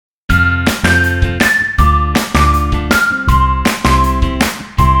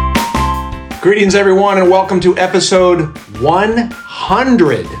Greetings, everyone, and welcome to episode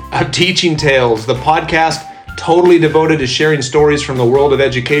 100 of Teaching Tales, the podcast totally devoted to sharing stories from the world of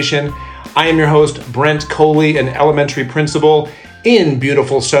education. I am your host, Brent Coley, an elementary principal in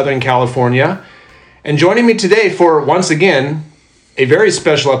beautiful Southern California. And joining me today for, once again, a very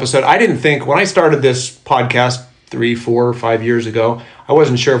special episode. I didn't think, when I started this podcast 3, 4, 5 years ago, I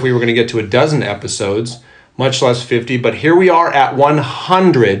wasn't sure if we were going to get to a dozen episodes, much less 50, but here we are at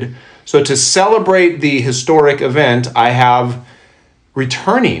 100. So to celebrate the historic event, I have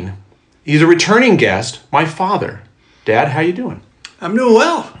he's a returning guest, my father. Dad, how you doing? I'm doing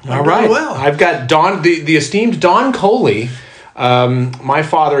well. All right. I've got Don, the esteemed Don Coley, my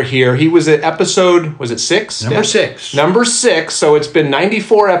father here. He was at episode, was it 6? Number 6. Number 6, so it's been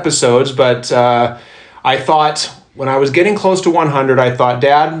 94 episodes, but I thought, when I was getting close to 100, I thought,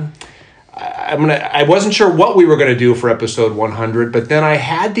 Dad, I wasn't sure what we were going to do for episode 100, but then I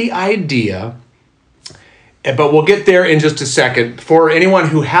had the idea, but we'll get there in just a second. For anyone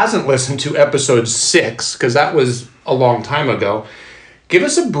who hasn't listened to episode 6, because that was a long time ago, give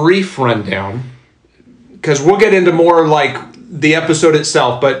us a brief rundown, because we'll get into more like the episode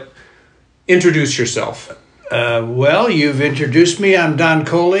itself, but introduce yourself. Well, you've introduced me. I'm Don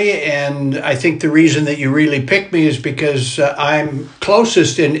Coley, and I think the reason that you really picked me is because I'm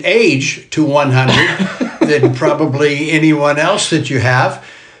closest in age to 100 than probably anyone else that you have.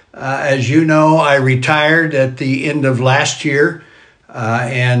 As you know, I retired at the end of last year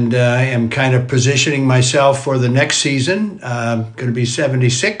and am kind of positioning myself for the next season. I'm going to be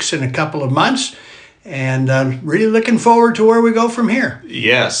 76 in a couple of months, and I'm really looking forward to where we go from here.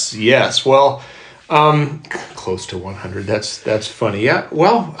 Yes. Well, close to 100. That's funny. Yeah.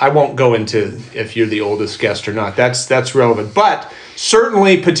 Well, I won't go into if you're the oldest guest or not. That's relevant, but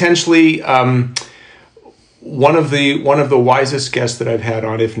certainly potentially one of the wisest guests that I've had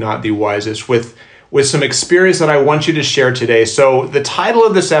on, if not the wisest, with some experience that I want you to share today. So the title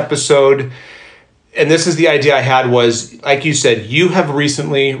of this episode, and this is the idea I had, was, like you said, you have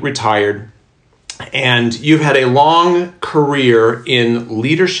recently retired and you've had a long career in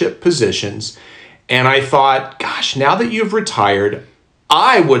leadership positions. And I thought, gosh, now that you've retired,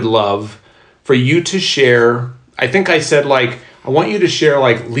 I would love for you to share, I think I said, I want you to share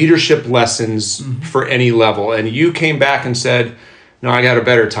leadership lessons for any level. And you came back and said, no, I got a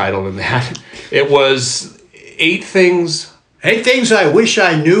better title than that. It was 8 things. 8 things I wish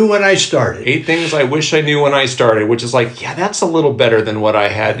I knew when I started. 8 things I wish I knew when I started, which is that's a little better than what I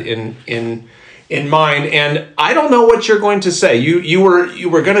had in mind. And I don't know what you're going to say. You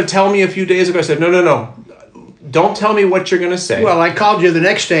were going to tell me a few days ago. I said, no. Don't tell me what you're going to say. Well, I called you the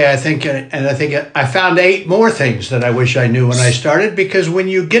next day, I think, and I think I found 8 more things that I wish I knew when I started, because when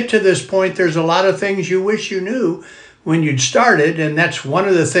you get to this point, there's a lot of things you wish you knew when you'd started, and that's one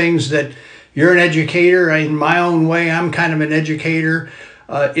of the things that you're an educator. In my own way, I'm kind of an educator.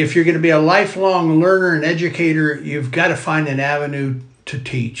 If you're going to be a lifelong learner and educator, you've got to find an avenue to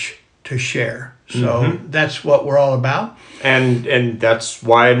teach, to share. So that's what we're all about. And that's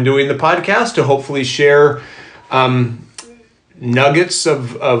why I'm doing the podcast, to hopefully share nuggets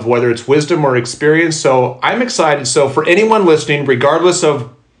of whether it's wisdom or experience. So I'm excited. So for anyone listening, regardless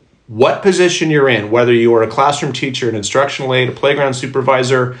of what position you're in, whether you are a classroom teacher, an instructional aide, a playground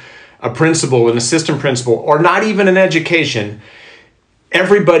supervisor, a principal, an assistant principal, or not even in education,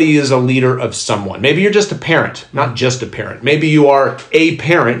 everybody is a leader of someone. Maybe you're just a parent, not just a parent. Maybe you are a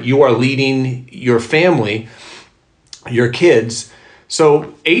parent. You are leading your family, your kids.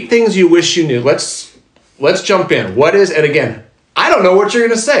 So 8 things you wish you knew. Let's jump in. What is, and again, I don't know what you're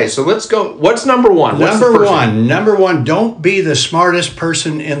going to say. So let's go. What's number 1? Number one, don't be the smartest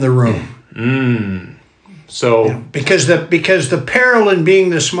person in the room. So because the peril in being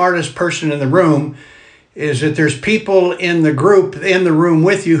the smartest person in the room is that there's people in the group, in the room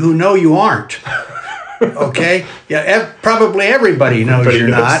with you, who know you aren't. Okay? Yeah, probably everybody knows you're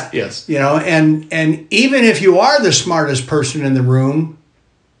not. Yes. And even if you are the smartest person in the room,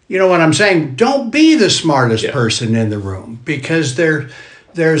 you know what I'm saying? Don't be the smartest person in the room, because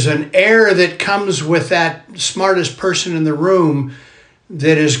there's an air that comes with that smartest person in the room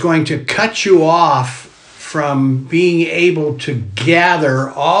that is going to cut you off from being able to gather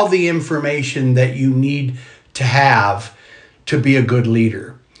all the information that you need to have to be a good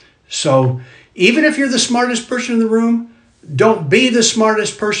leader. So even if you're the smartest person in the room, don't be the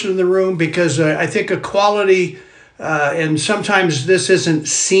smartest person in the room, because I think a quality, and sometimes this isn't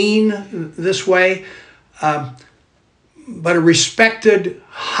seen this way, but a respected,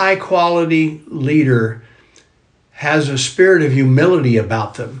 high-quality leader has a spirit of humility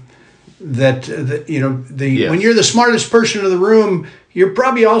about them. When you're the smartest person in the room, you're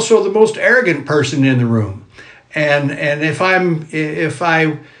probably also the most arrogant person in the room. And if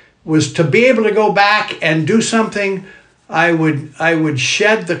I was to be able to go back and do something, I would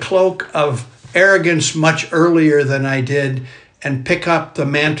shed the cloak of arrogance much earlier than I did, and pick up the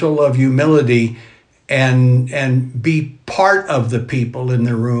mantle of humility and be part of the people in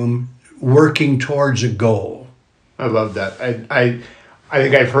the room working towards a goal. I love that. I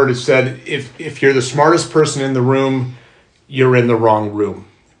think I've heard it said, if you're the smartest person in the room, you're in the wrong room.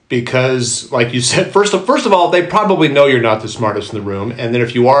 Because, like you said, first of all, they probably know you're not the smartest in the room. And then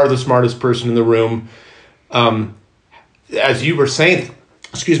if you are the smartest person in the room, as you were saying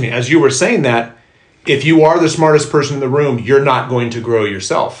that, if you are the smartest person in the room, you're not going to grow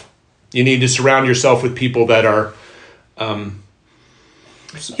yourself. You need to surround yourself with people that are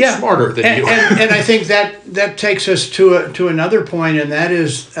smarter than you. And I think that takes us to another point, and that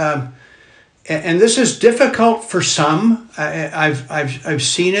is, and this is difficult for some. I've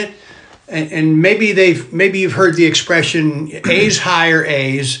seen it, and maybe you've heard the expression A's hire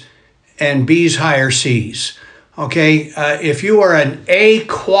A's and B's hire C's. Okay, if you are an A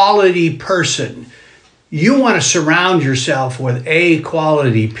quality person, you want to surround yourself with A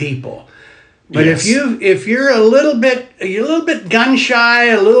quality people. But yes. if you're a little bit gun shy,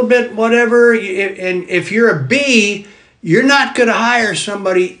 a little bit whatever, and if you're a B, you're not going to hire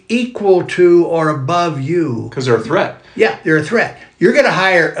somebody equal to or above you. Because they're a threat. Yeah, they're a threat. You're going to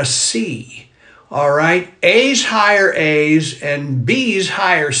hire a C. All right? A's hire A's and B's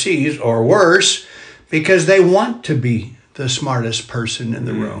hire C's, or worse, because they want to be the smartest person in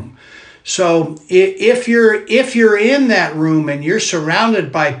the room. So if you're in that room and you're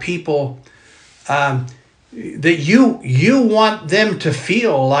surrounded by people that you want them to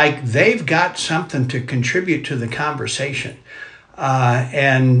feel like they've got something to contribute to the conversation,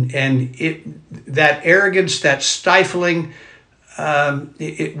 and that arrogance, that stifling,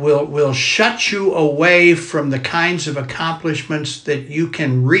 it will shut you away from the kinds of accomplishments that you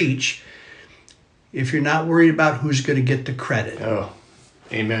can reach if you're not worried about who's going to get the credit. Oh,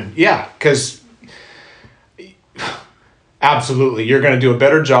 amen. Yeah, because absolutely, you're going to do a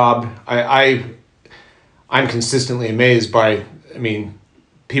better job. I'm consistently amazed by,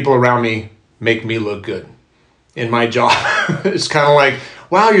 people around me make me look good in my job. It's kind of like,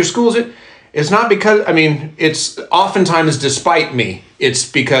 wow, your school's it. It's not because, it's oftentimes despite me. It's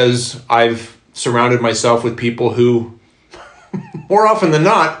because I've surrounded myself with people who, more often than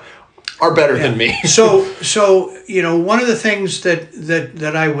not, are better than me. So one of the things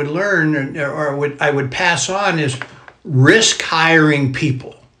that I would learn or I would pass on is risk hiring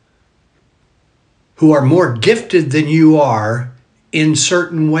people who are more gifted than you are in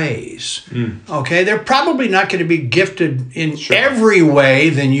certain ways. Okay, they're probably not going to be gifted in every way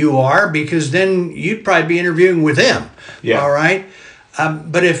than you are, because then you'd probably be interviewing with them. Yeah. All right.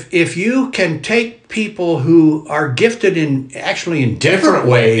 But if you can take people who are gifted in different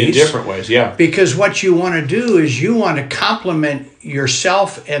ways. In different ways, yeah. Because what you want to do is you want to complement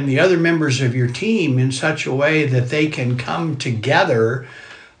yourself and the other members of your team in such a way that they can come together.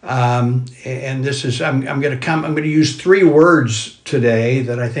 And this is I'm going to use 3 words today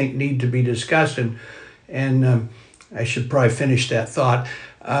that I think need to be discussed, and I should probably finish that thought.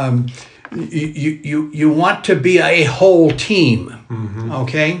 You want to be a whole team,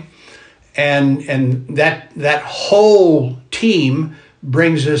 okay? And that whole team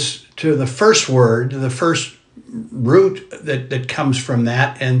brings us to the first word, the first root that comes from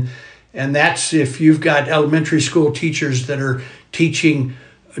that, and that's if you've got elementary school teachers that are teaching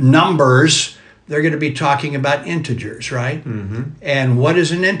numbers, they're going to be talking about integers, right? And what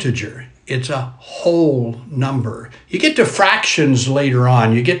is an integer? It's a whole number. You get to fractions later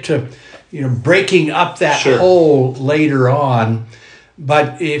on. You get to breaking up that whole later on.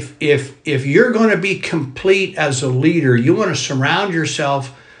 But if you're going to be complete as a leader, you want to surround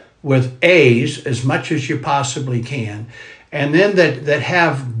yourself with A's as much as you possibly can, and then that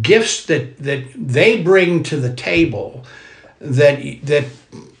have gifts that they bring to the table, that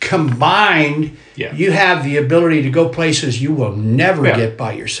combined, you have the ability to go places you will never get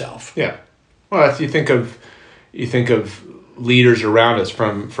by yourself. Yeah. Well, if you think of leaders around us,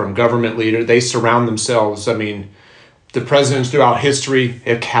 from government leaders, they surround themselves. The presidents throughout history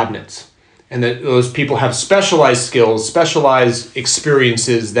have cabinets, and that those people have specialized skills, specialized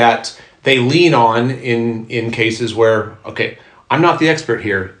experiences that they lean on in cases where, okay, I'm not the expert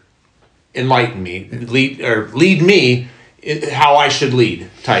here. Enlighten me, lead me how I should lead,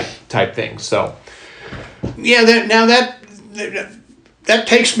 type thing. So, yeah. That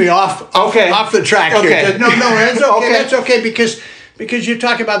takes me off the track here. No, that's okay. That's okay because because you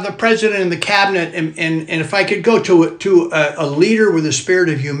talk about the president and the cabinet, and if I could go to a leader with a spirit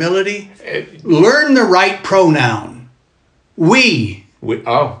of humility, learn the right pronoun. We. There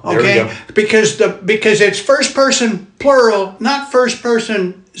Okay, we go. because it's first person plural, not first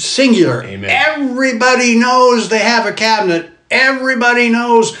person singular. Amen. Everybody knows they have a cabinet. Everybody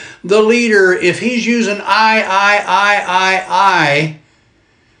knows the leader. If he's using I,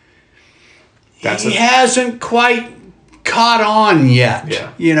 he hasn't quite caught on yet.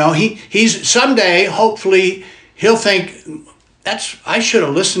 Yeah. You know, he's someday, hopefully, he'll think, I should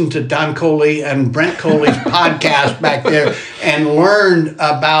have listened to Don Coley and Brent Coley's podcast back there and learned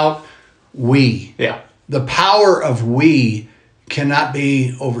about we. Yeah. The power of we cannot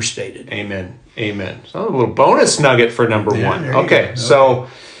be overstated. Amen. Amen. So a little bonus nugget for number one. there you Okay. go. So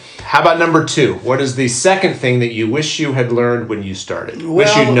how about number two? What is the second thing that you wish you had learned when you started?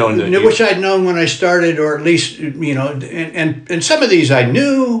 Wish you'd known that Wish I'd known when I started, or at least, you know, and some of these I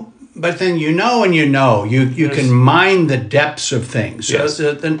knew, but then you can mine the depths of things. Yes.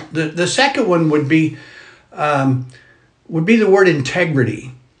 So the second one would be the word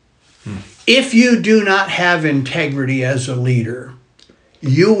integrity. If you do not have integrity as a leader,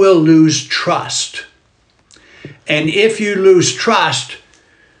 you will lose trust. And if you lose trust,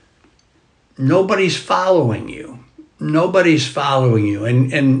 nobody's following you. Nobody's following you.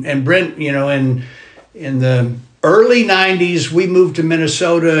 And Brent, you know, in the early 90s, we moved to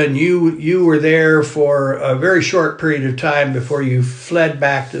Minnesota, and you were there for a very short period of time before you fled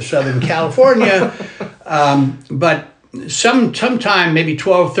back to Southern California. But sometime, maybe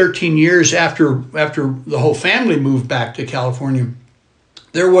 12, 13 years after the whole family moved back to California,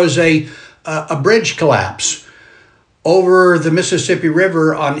 there was a bridge collapse over the Mississippi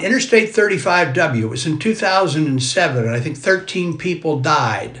River on Interstate 35W. It was in 2007, and I think 13 people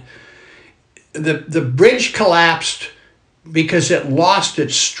died. The bridge collapsed because it lost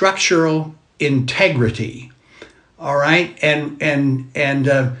its structural integrity. All right, and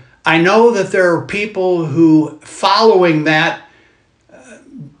I know that there are people who, following that,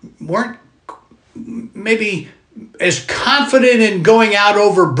 weren't maybe as confident in going out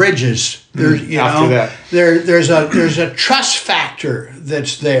over bridges. There's there's a trust factor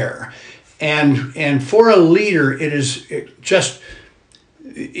that's there, and for a leader, it is just,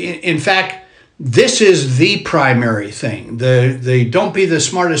 in fact, this is the primary thing. The don't be the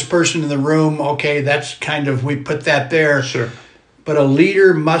smartest person in the room. Okay, that's kind of, we put that there. Sure. But a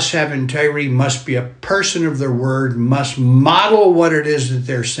leader must have integrity, must be a person of their word, must model what it is that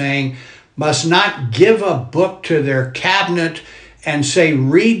they're saying, must not give a book to their cabinet and say,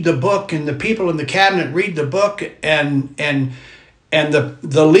 read the book, and the people in the cabinet read the book, and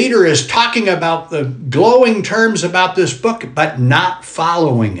the leader is talking about the glowing terms about this book, but not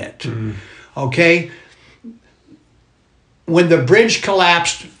following it. Mm-hmm. Okay? When the bridge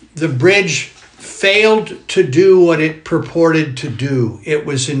collapsed, the bridge failed to do what it purported to do. It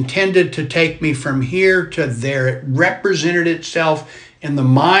was intended to take me from here to there. It represented itself in the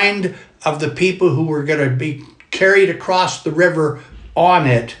mind of the people who were going to be carried across the river on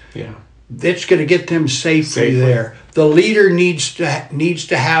it. Yeah. It's going to get them safely there. The leader needs to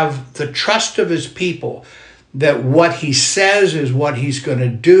have the trust of his people, that what he says is what he's going to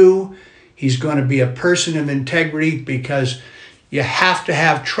do. He's going to be a person of integrity, because you have to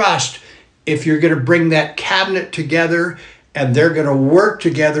have trust if you're going to bring that cabinet together and they're going to work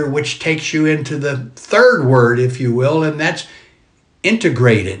together, which takes you into the third word, if you will, and that's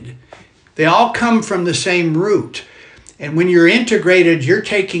integrated. They all come from the same root. And when you're integrated, you're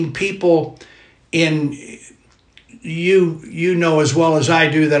taking people in. You know as well as I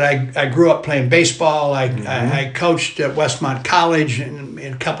do that I grew up playing baseball. I coached at Westmont College in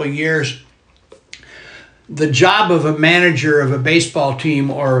a couple of years. The job of a manager of a baseball team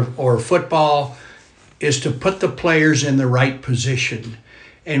or football is to put the players in the right position.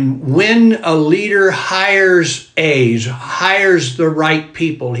 And when a leader hires the right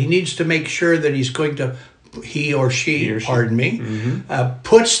people, he needs to make sure that he or she,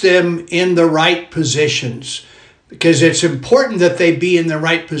 puts them in the right positions. Because it's important that they be in the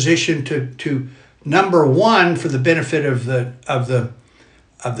right position to number one, for the benefit of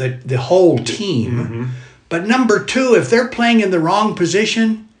the whole team. Mm-hmm. But number two, if they're playing in the wrong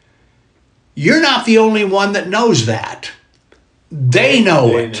position, you're not the only one that knows that. They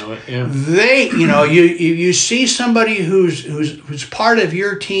know it. Yeah. You see somebody who's part of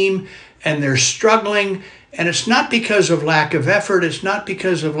your team and they're struggling, and it's not because of lack of effort, it's not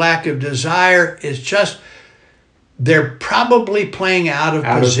because of lack of desire, it's just they're probably playing out of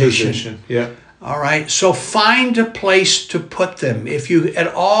position. Yeah. All right. So find a place to put them. If you at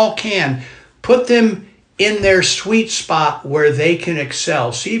all can, put them in their sweet spot where they can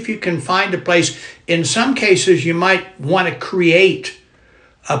excel. See if you can find a place. In some cases, you might want to create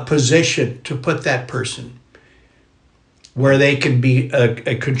a position to put that person where they can be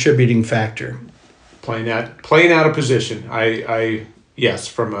a contributing factor. Playing out a position. I yes,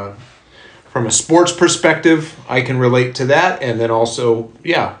 from a sports perspective, I can relate to that. And then also,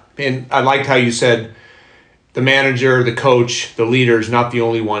 yeah, and I liked how you said the manager, the coach, the leader is not the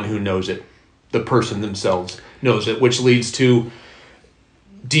only one who knows it. The person themselves knows it, which leads to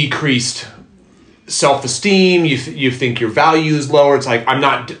decreased self-esteem. You think your value is lower. It's like I'm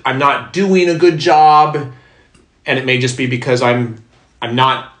not doing a good job, and it may just be because I'm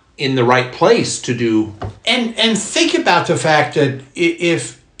not in the right place to do. And think about the fact that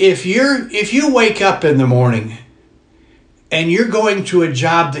if you wake up in the morning and you're going to a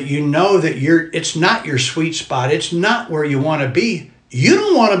job that you know that it's not your sweet spot, it's not where you want to be, you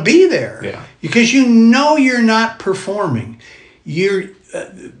don't want to be there. Yeah. Because you know you're not performing.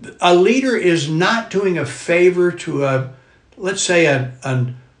 A leader is not doing a favor to let's say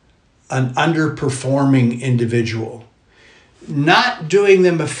an underperforming individual. Not doing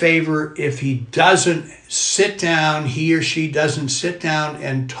them a favor if he or she doesn't sit down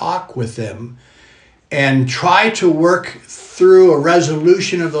and talk with them and try to work through a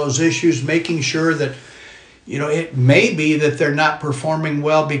resolution of those issues, making sure that, it may be that they're not performing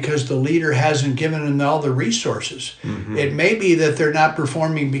well because the leader hasn't given them all the resources. Mm-hmm. It may be that they're not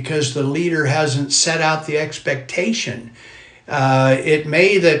performing because the leader hasn't set out the expectation. It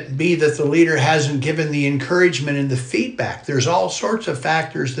may be that the leader hasn't given the encouragement and the feedback. There's all sorts of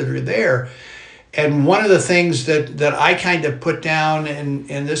factors that are there. And one of the things that I kind of put down,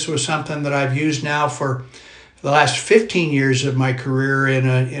 and this was something that I've used now for the last 15 years of my career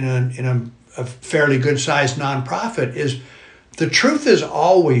in a fairly good-sized nonprofit, is the truth is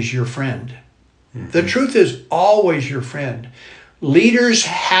always your friend. Mm-hmm. The truth is always your friend. Leaders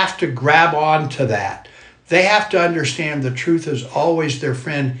have to grab on to that. They have to understand the truth is always their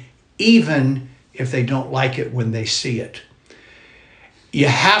friend, even if they don't like it when they see it. You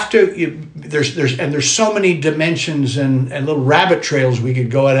have to. There's so many dimensions and little rabbit trails we could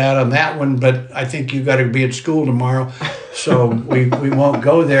go out on that one, but I think you've got to be at school tomorrow, so we won't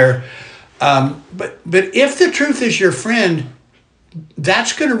go there. But if the truth is your friend,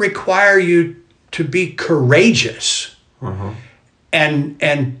 that's going to require you to be courageous,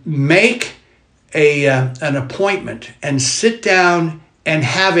 and make an appointment and sit down and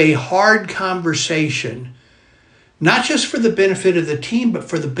have a hard conversation, not just for the benefit of the team, but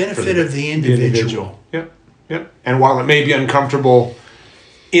for the benefit of the individual. Yep. And while it may be uncomfortable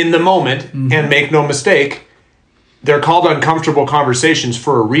in the moment, mm-hmm. and make no mistake, they're called uncomfortable conversations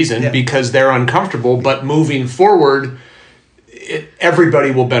for a reason, because they're uncomfortable, but moving forward, everybody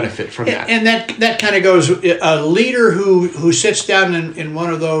will benefit from that. And that kind of goes, a leader who sits down in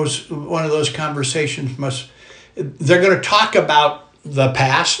one of those conversations they're going to talk about the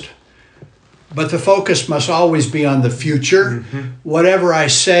past, but the focus must always be on the future. Mm-hmm. Whatever I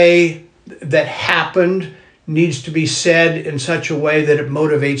say that happened needs to be said in such a way that it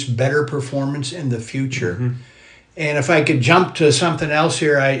motivates better performance in the future. Mm-hmm. And if I could jump to something else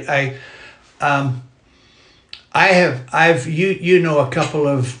here, I've a couple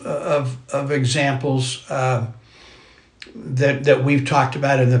of examples that we've talked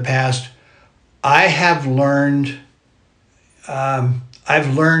about in the past. I have learned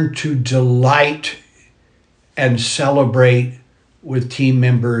to delight and celebrate with team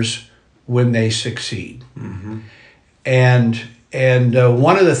members when they succeed. Mm-hmm. And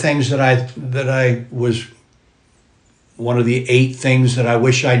one of the things that I was one of the 8 things that I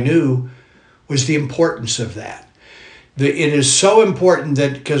wish I knew was the importance of that. It is so important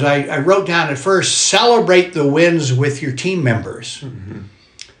that, because I wrote down at first, celebrate the wins with your team members. Mm-hmm.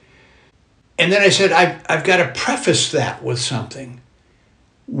 And then I said, I've got to preface that with something.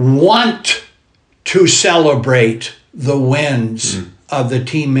 Want to celebrate the wins of the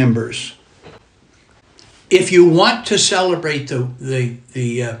team members. If you want to celebrate the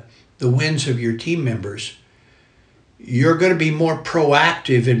wins of your team members, you're going to be more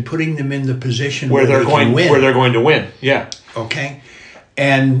proactive in putting them in the position where they're going to win. Yeah. Okay.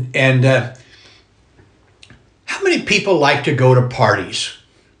 And how many people like to go to parties?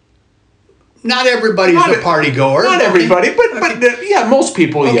 Not everybody's a party goer. Not everybody, but most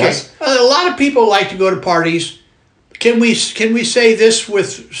people, yes. A lot of people like to go to parties. Can we say this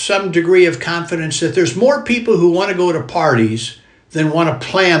with some degree of confidence, that there's more people who want to go to parties than want to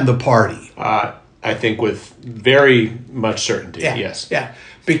plan the party? I think with very much certainty. Yeah, Yes. yeah.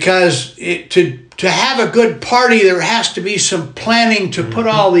 Because to have a good party, there has to be some planning to put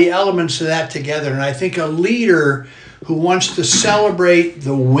all the elements of that together. And I think a leader who wants to celebrate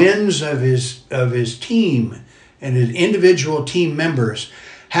the wins of his team and his individual team members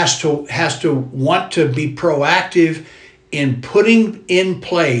has to want to be proactive in putting in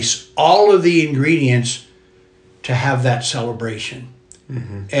place all of the ingredients to have that celebration.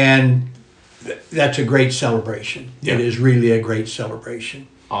 And that's a great celebration. Yeah. It is really a great celebration.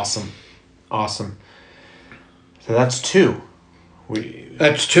 Awesome. So that's 2.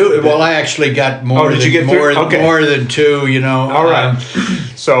 That's 2. Well, I actually got more. Oh, did you get more, through? Okay. more than 2? You know. All right.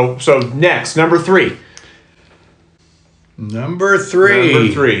 So next, number 3. Number 3.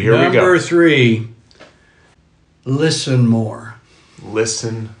 Number 3. Here we go. Number 3. Listen more.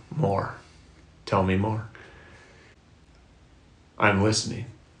 Listen more. Tell me more. I'm listening.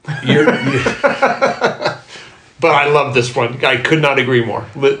 But I love this one. I could not agree more.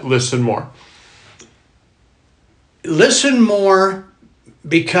 Listen more. Listen more,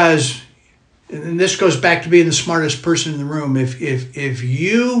 because, and this goes back to being the smartest person in the room. If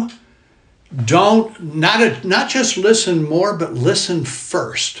you don't not just listen more, but listen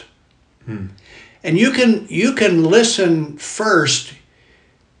first, and you can listen first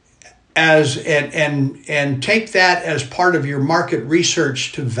as and take that as part of your market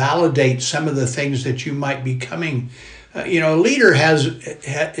research to validate some of the things that you might be coming. A leader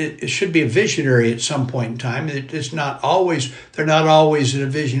it should be a visionary at some point in time. It's not always, they're not always in a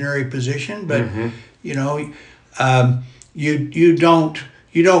visionary position, but you don't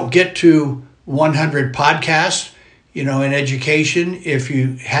get to 100 podcasts, in education if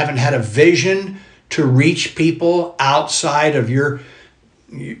you haven't had a vision to reach people outside of your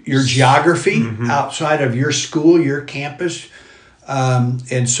geography, outside of your school, your campus.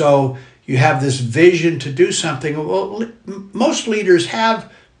 And so you have this vision to do something. Well, most leaders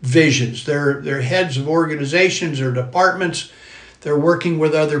have visions. They're heads of organizations or departments. They're working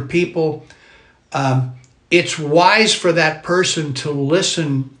with other people. It's wise for that person to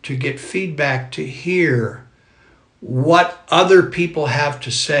listen, to get feedback, to hear what other people have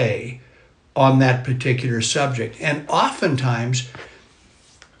to say on that particular subject. And oftentimes,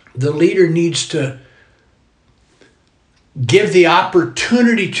 the leader needs to give the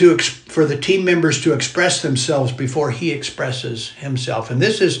opportunity for the team members to express themselves before he expresses himself. And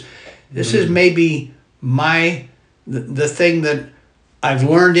this is maybe the thing that I've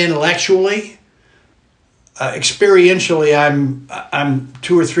learned intellectually. Experientially, I'm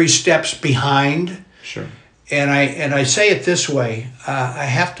 2 or 3 steps behind. Sure. And I say it this way: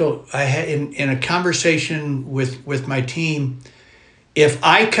 in a conversation with my team, if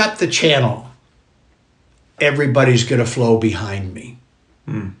I cut the channel, everybody's going to flow behind me.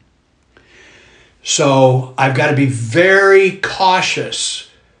 So I've got to be very cautious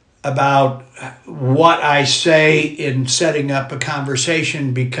about what I say in setting up a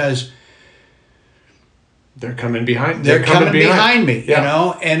conversation, because they're coming behind. They're coming behind me,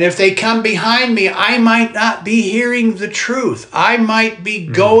 Yeah. And if they come behind me, I might not be hearing the truth. I might be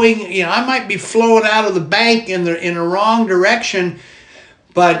going, I might be flowing out of the bank in the wrong direction.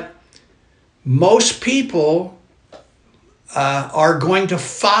 But most people are going to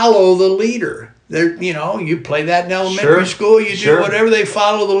follow the leader. You play that in elementary school, you do whatever, they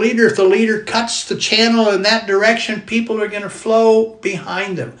follow the leader. If the leader cuts the channel in that direction, people are going to flow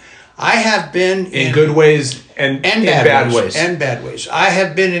behind them. I have been in good ways and bad ways. And bad ways. I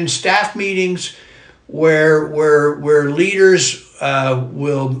have been in staff meetings where leaders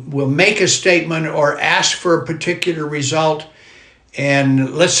will make a statement or ask for a particular result.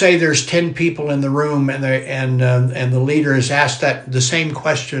 And let's say there's 10 people in the room, and the leader has asked the same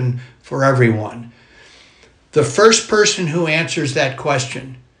question for everyone. The first person who answers that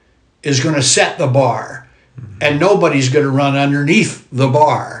question is going to set the bar, and nobody's going to run underneath the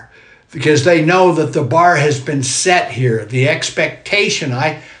bar, because they know that the bar has been set here. The expectation,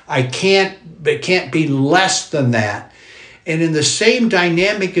 it can't be less than that. And in the same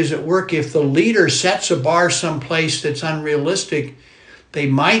dynamic as at work, if the leader sets a bar someplace that's unrealistic, they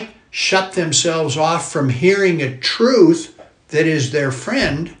might shut themselves off from hearing a truth that is their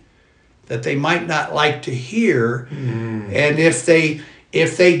friend that they might not like to hear. And if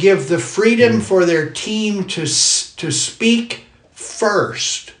they give the freedom for their team to speak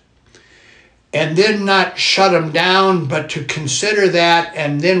first, and then not shut them down, but to consider that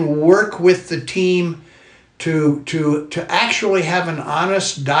and then work with the team to actually have an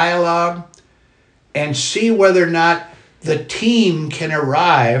honest dialogue and see whether or not the team can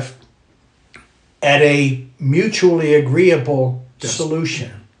arrive at a mutually agreeable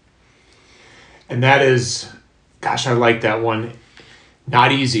solution. And that is, gosh, I like that one.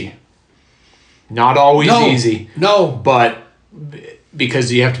 Not easy. Not always easy. No. But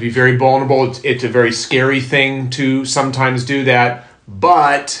because you have to be very vulnerable, it's a very scary thing to sometimes do that.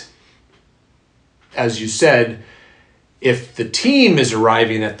 But, as you said, if the team is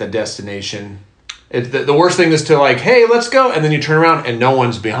arriving at the destination, the worst thing is to like, hey, let's go. And then you turn around and no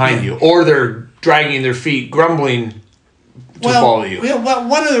one's behind you. Or they're dragging their feet, grumbling to follow you. Well,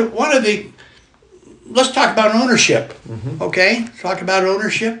 one of the let's talk about ownership. Okay? Talk about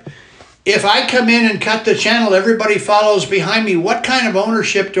ownership. If I come in and cut the channel, everybody follows behind me. What kind of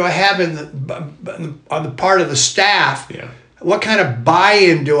ownership do I have on the part of the staff? Yeah. What kind of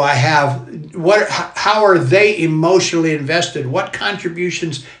buy-in do I have? How are they emotionally invested? What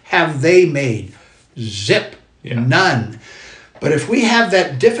contributions have they made? Zip. Yeah. None. But if we have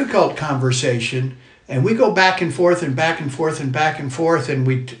that difficult conversation and we go back and forth and back and forth and back and forth, and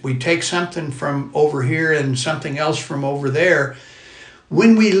we take something from over here and something else from over there,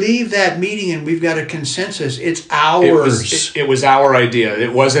 when we leave that meeting and we've got a consensus, it's ours. It was our idea.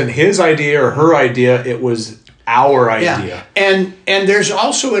 It wasn't his idea or her idea. It was our idea. Yeah. And there's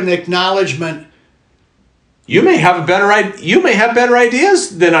also an acknowledgement. You may have better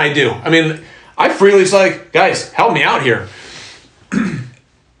ideas than I do. I mean, I freely say, like, guys, help me out here.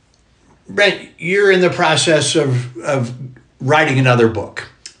 Brent, you're in the process of writing another book.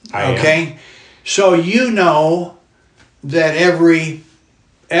 I am. So you know that every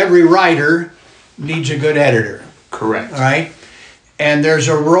writer needs a good editor. Correct. All right? And there's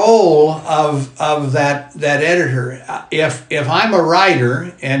a role of that editor. If I'm a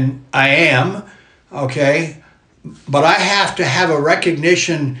writer, and I am, okay, but I have to have a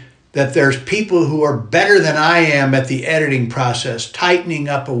recognition that there's people who are better than I am at the editing process, tightening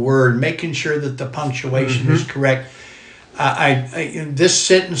up a word, making sure that the punctuation is correct. This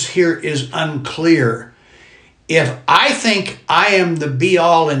sentence here is unclear. If I think I am the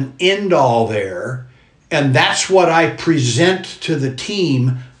be-all and end-all there, and that's what I present to the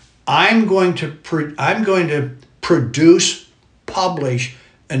team, I'm going to publish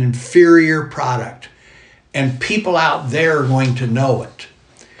an inferior product, and people out there are going to know it.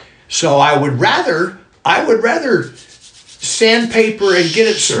 So I would rather sandpaper and get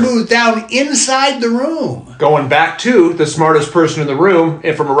it smoothed down inside the room. Going back to the smartest person in the room,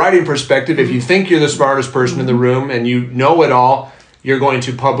 and from a writing perspective, if you think you're the smartest person in the room and you know it all, you're going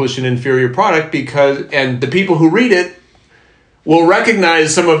to publish an inferior product and the people who read it will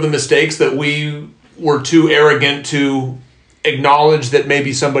recognize some of the mistakes that we were too arrogant to acknowledge that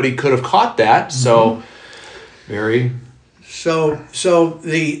maybe somebody could have caught that. So very. So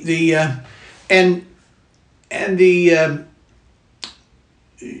in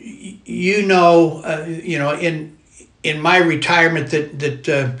my retirement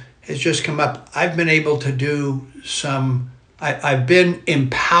that has just come up, I've been able to do some. I've been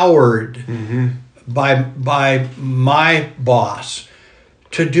empowered by my boss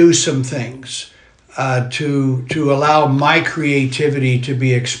to do some things, to allow my creativity to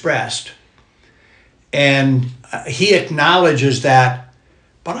be expressed. And he acknowledges that,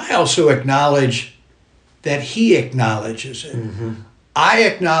 but I also acknowledge that he acknowledges it. I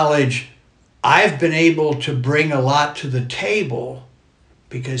acknowledge I've been able to bring a lot to the table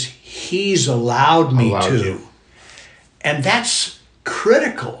because he's allowed me to. You. And that's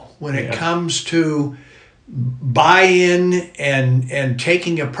critical when it comes to buy-in and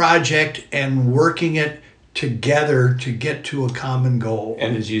taking a project and working it together to get to a common goal.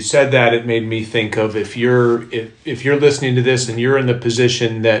 And as you said that, it made me think of if you're listening to this and you're in the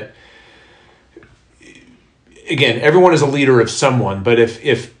position that, again, everyone is a leader of someone, but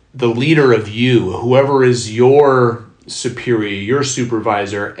if the leader of you, whoever is your superior, your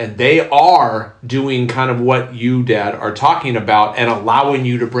supervisor, and they are doing kind of what you, Dad, are talking about and allowing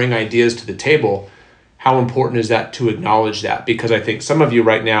you to bring ideas to the table, how important is that to acknowledge that? Because I think some of you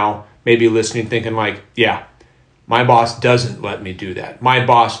right now may be listening thinking like, yeah, my boss doesn't let me do that. My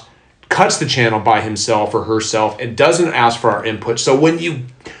boss cuts the channel by himself or herself and doesn't ask for our input. So when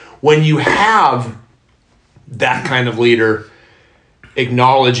you have that kind of leader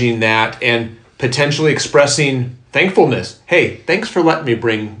acknowledging that and potentially expressing thankfulness, hey, thanks for letting me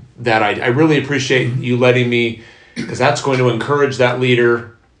bring that idea. I really appreciate you letting me, because that's going to encourage that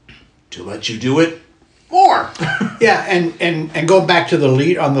leader to let you do it more. Yeah, and go back to the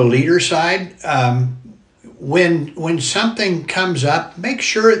leader side. When something comes up, make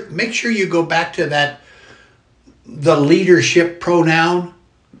sure you go back to the leadership pronoun.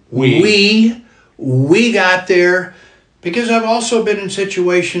 We got there, because I've also been in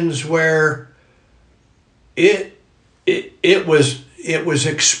situations where it was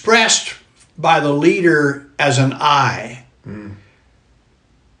expressed by the leader as an I,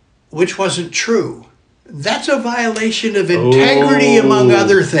 which wasn't true. That's a violation of integrity, among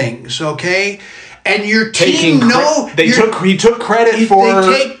other things, okay? And your team he took credit for...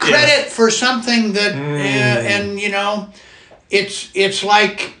 They take credit for something that, and you know, it's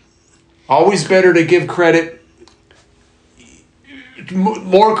like... Always better to give credit,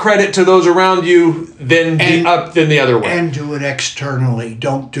 more credit to those around you than the other way. And do it externally.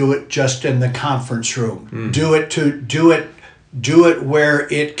 Don't do it just in the conference room. Do it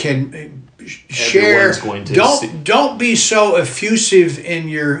where it can share. Don't be so effusive in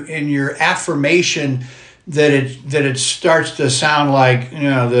your affirmation that it starts to sound like, you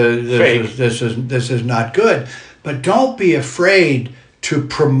know, this is not good. But don't be afraid to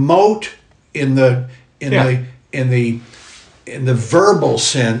promote in the verbal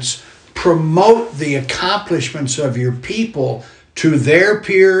sense, promote the accomplishments of your people to their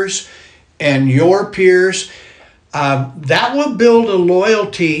peers and your peers. That will build a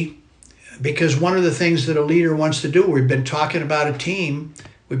loyalty, because one of the things that a leader wants to do, we've been talking about a team,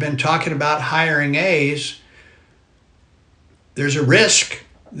 we've been talking about hiring A's. There's a risk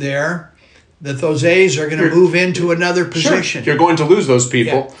there that those A's are going to move into another position. Sure. You're going to lose those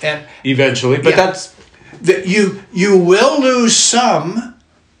people eventually, but that's... You will lose some.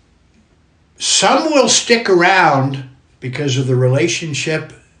 Some will stick around because of the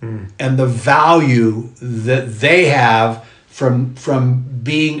relationship and the value that they have from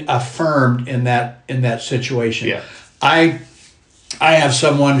being affirmed in that situation. Yeah. I have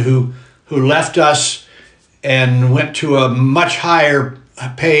someone who left us and went to a much higher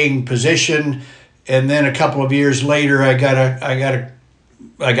paying position, and then a couple of years later I got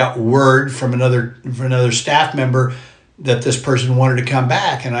word from another staff member that this person wanted to come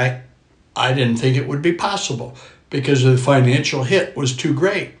back, and I didn't think it would be possible because the financial hit was too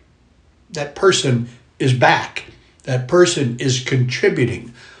great. That person is back. That person is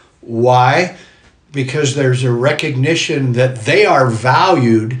contributing. Why? Because there's a recognition that they are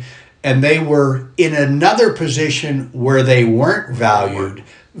valued, and they were in another position where they weren't valued.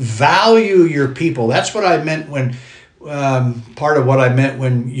 Value your people. That's what I meant when, part of what I meant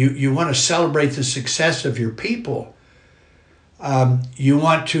when you want to celebrate the success of your people. You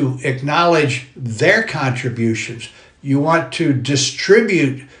want to acknowledge their contributions. You want to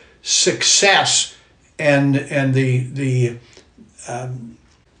distribute success and you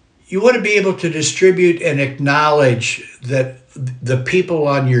want to be able to distribute and acknowledge that the people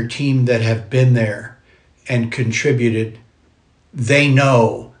on your team that have been there and contributed, they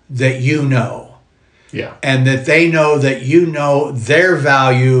know that you know. Yeah. And that they know that you know their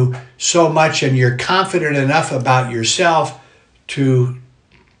value so much, and you're confident enough about yourself to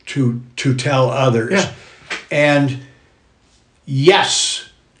tell others. Yeah. And yes,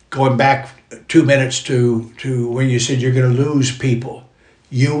 going back 2 minutes to when you said you're going to lose people.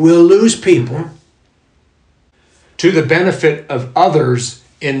 You will lose people. To the benefit of others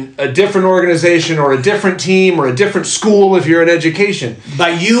in a different organization or a different team or a different school if you're in education.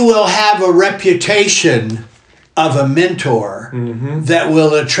 But you will have a reputation of a mentor that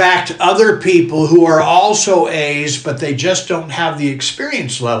will attract other people who are also A's, but they just don't have the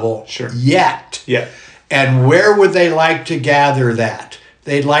experience level yet. Yeah. And where would they like to gather that?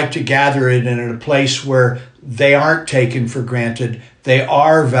 They'd like to gather it in a place where they aren't taken for granted. They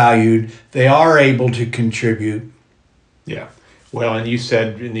are valued. They are able to contribute. Yeah. Well, and you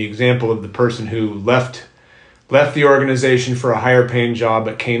said in the example of the person who left the organization for a higher paying job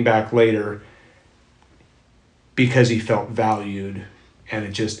but came back later because he felt valued, and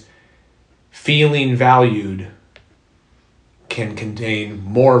it just feeling valued can contain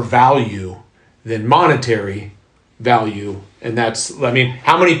more value than monetary value. And that's, I mean,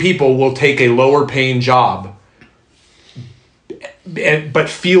 how many people will take a lower paying job but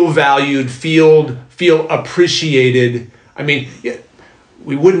feel valued, feel appreciated? I mean,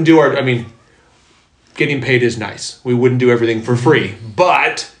 we wouldn't do getting paid is nice. We wouldn't do everything for free,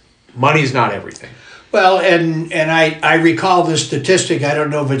 but money's not everything. Well, and I recall this statistic. I don't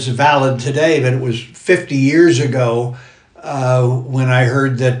know if it's valid today, but it was 50 years ago when I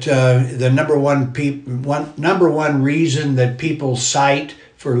heard that the number one reason that people cite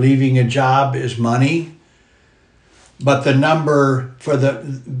for leaving a job is money. But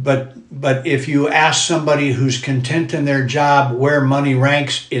but if you ask somebody who's content in their job where money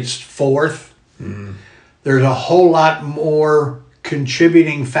ranks, it's fourth. There's a whole lot more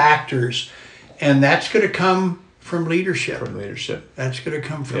contributing factors, and that's going to come from leadership. From leadership. That's going to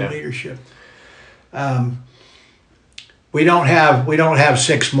come from leadership. We don't have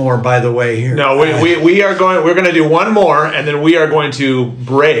 6 more, by the way, here. No, we're going to do one more, and then we are going to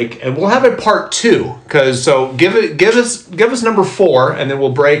break, and we'll have a part 2. So give us number 4, and then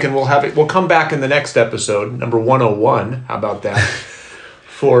we'll break, and we'll come back in the next episode, number 101. How about that?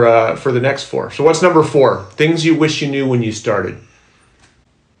 for the next 4. So what's number 4? Things you wish you knew when you started.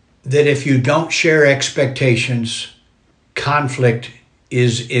 That if you don't share expectations, conflict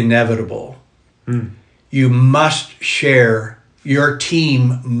is inevitable. You must share, your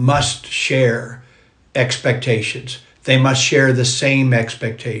team must share expectations. They must share the same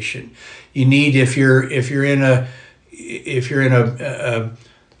expectation. You need, if you're in a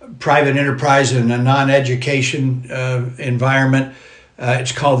private enterprise in a non-education environment,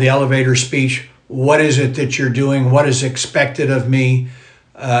 it's called the elevator speech. What is it that you're doing? What is expected of me?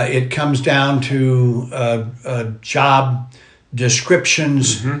 It comes down to job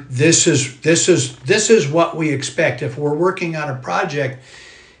descriptions. This is what we expect. If we're working on a project,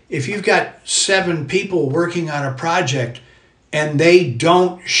 if you've got 7 people working on a project and they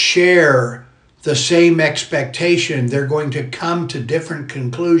don't share the same expectation, they're going to come to different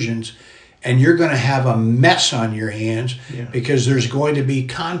conclusions, and you're going to have a mess on your hands because there's going to be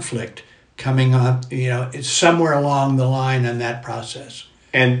conflict coming on. It's somewhere along the line in that process.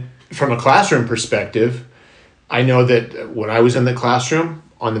 And from a classroom perspective, I know that when I was in the classroom,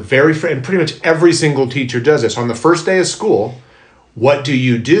 on the and pretty much every single teacher does this, on the first day of school, what do?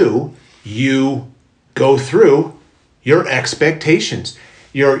 You go through your expectations,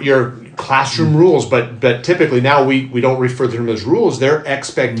 your classroom rules, but typically now we don't refer to them as rules, they're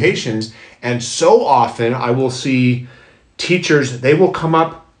expectations. And so often I will see teachers, they will come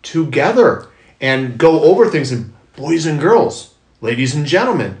up together and go over things, and boys and girls, ladies and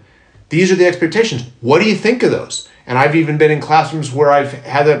gentlemen, these are the expectations. What do you think of those? And I've even been in classrooms where I've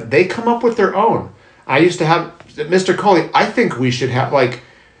had they come up with their own. I used to have, Mr. Coley, I think we should have,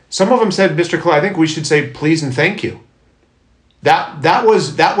 some of them said, Mr. Coley, I think we should say please and thank you. That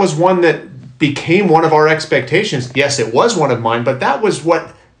was one that became one of our expectations. Yes, it was one of mine, but that was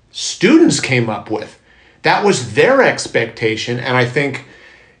what students came up with. That was their expectation. And I think,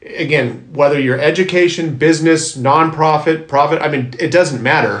 again, whether you're education, business, nonprofit, profit, it doesn't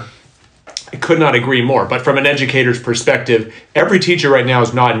matter. I could not agree more. But from an educator's perspective, every teacher right now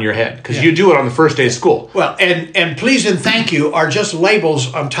is nodding your head because you do it on the first day of school. Well, and please and thank you are just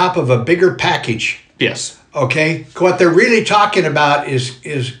labels on top of a bigger package. Yes. Okay? What they're really talking about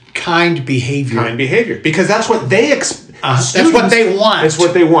is kind behavior. Kind behavior. Because that's what they expect. That's what they want. That's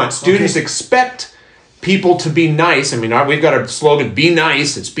what they want. Students expect people to be nice. We've got our slogan, be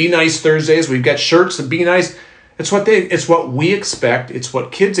nice. It's Be Nice Thursdays. We've got shirts of Be Nice. It's what we expect. It's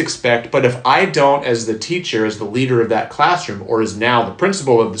what kids expect. But if I don't, as the teacher, as the leader of that classroom, or as now the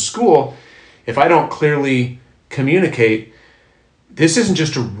principal of the school, if I don't clearly communicate, this isn't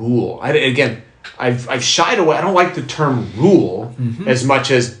just a rule. I've shied away. I don't like the term rule as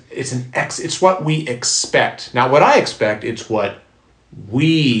much as it's what we expect. Not what I expect, it's what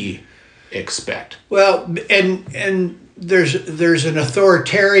we expect. Well, and there's an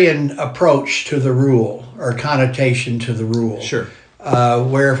authoritarian approach to the rule or connotation to the rule. Sure.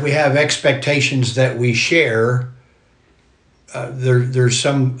 Where if we have expectations that we share, there's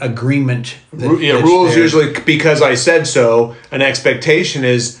some agreement. Rules usually because I said so. An expectation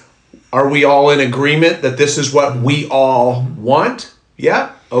is, are we all in agreement that this is what we all want?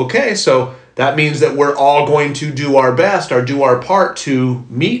 Yeah. Okay. So that means that we're all going to do our best or do our part to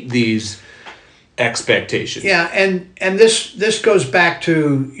meet these expectations. Yeah, and this goes back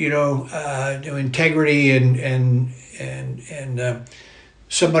to integrity and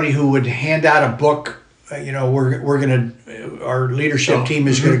somebody who would hand out a book. Our leadership team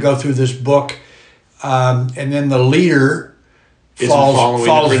is going to go through this book, and then the leader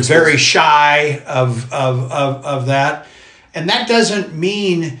falls very shy of that, and that doesn't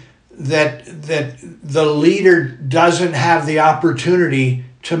mean that the leader doesn't have the opportunity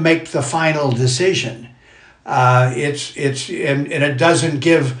to make the final decision. And it doesn't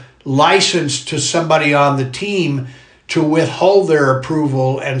give license to somebody on the team to withhold their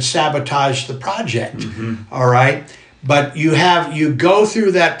approval and sabotage the project. All right. But you go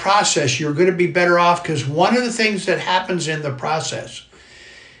through that process, you're going to be better off, because one of the things that happens in the process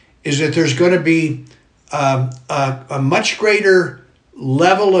is that there's going to be a much greater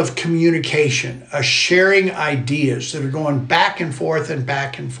level of communication, a sharing ideas that are going back and forth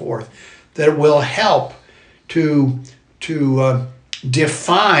that will help to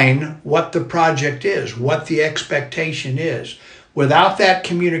define what the project is, what the expectation is. Without that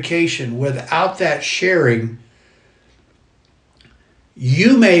communication, without that sharing,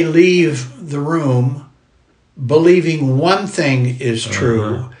 you may leave the room believing one thing is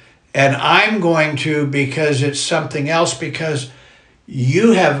true, and I'm going to, because it's something else, because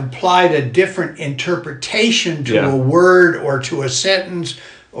you have applied a different interpretation to a word or to a sentence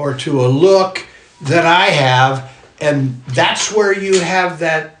or to a look than I have, and that's where you have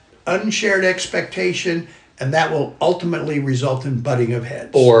that unshared expectation, and that will ultimately result in butting of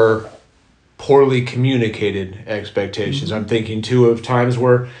heads. Or poorly communicated expectations. I'm thinking too of times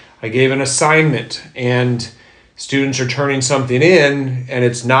where I gave an assignment and students are turning something in and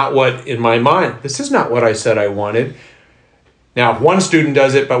it's not what, in my mind, this is not what I said I wanted. Now, if one student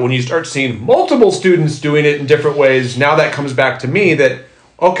does it, but when you start seeing multiple students doing it in different ways, now that comes back to me that,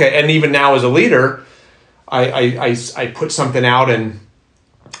 okay, and even now as a leader, I put something out and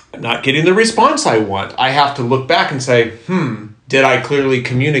I'm not getting the response I want. I have to look back and say, did I clearly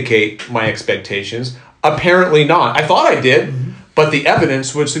communicate my expectations? Apparently not. I thought I did, but the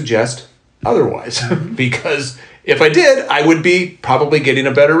evidence would suggest otherwise. Because if I did, I would be probably getting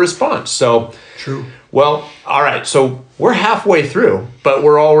a better response. So, true. Well, all right. So we're halfway through, but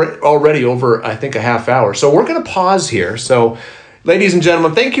we're already over, I think, a half hour. So we're going to pause here. So, ladies and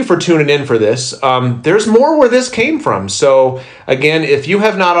gentlemen, thank you for tuning in for this. There's more where this came from. So, again, if you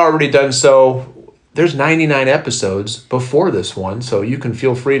have not already done so, there's 99 episodes before this one, so you can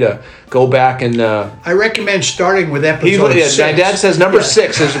feel free to go back and... I recommend starting with episode 6. My dad says number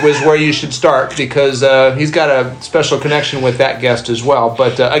 6 was where you should start, because he's got a special connection with that guest as well.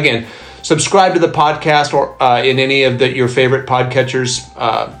 But again, subscribe to the podcast or in any of your favorite podcatchers,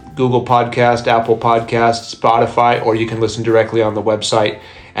 Google Podcast, Apple Podcasts, Spotify, or you can listen directly on the website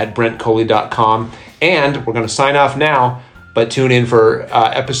at brentcoley.com. And we're going to sign off now, but tune in for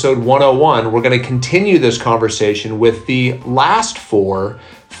episode 101. We're going to continue this conversation with the last 4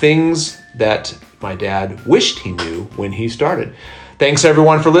 things that my dad wished he knew when he started. Thanks,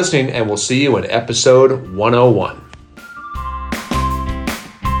 everyone, for listening, and we'll see you in episode 101.